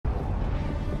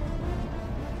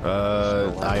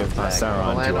I have my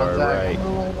Sauron to our right.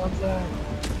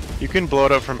 You can blow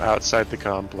it up from outside the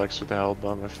complex with the hell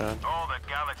bomb I found. All the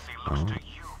galaxy looks to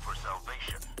you for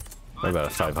salvation. What about a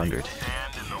 500?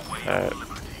 9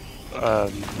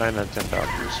 out of 10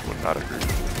 Valkyries would not agree.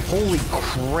 Holy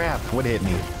crap! What hit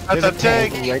me? That's a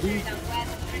tank! Ready?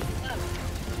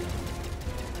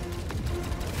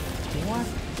 What?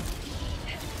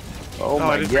 Oh I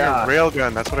my didn't bring a god.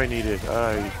 railgun, that's what I needed.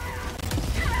 I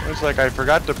was like, I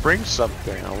forgot to bring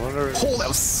something. I wonder. Oh, that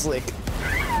was slick.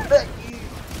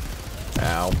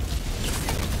 Ow.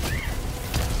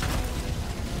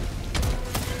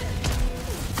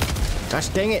 Gosh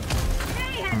dang it.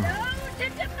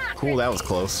 Cool, that was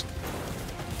close.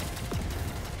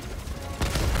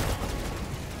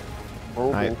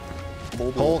 Alright.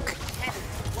 Hulk.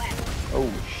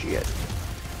 Oh shit.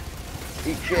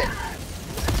 Eat shit.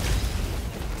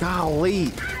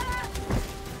 Golly.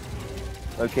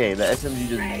 Okay, the SMG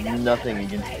does nothing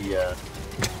against the,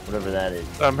 whatever that is.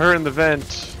 I'm hurting the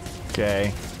vent.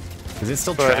 Okay. Is it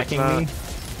still But tracking me?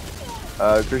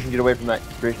 Christian, get away from that.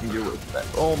 Christian, get away from that.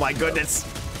 Oh my goodness.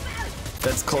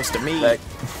 That's close to me. Back.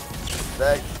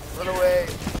 Back. Run away.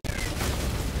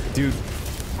 Dude.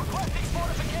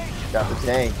 Got the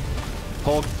tank.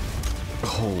 Hulk.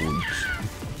 Holy.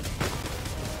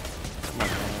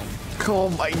 Oh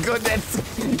my goodness.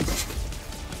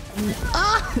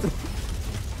 Ah!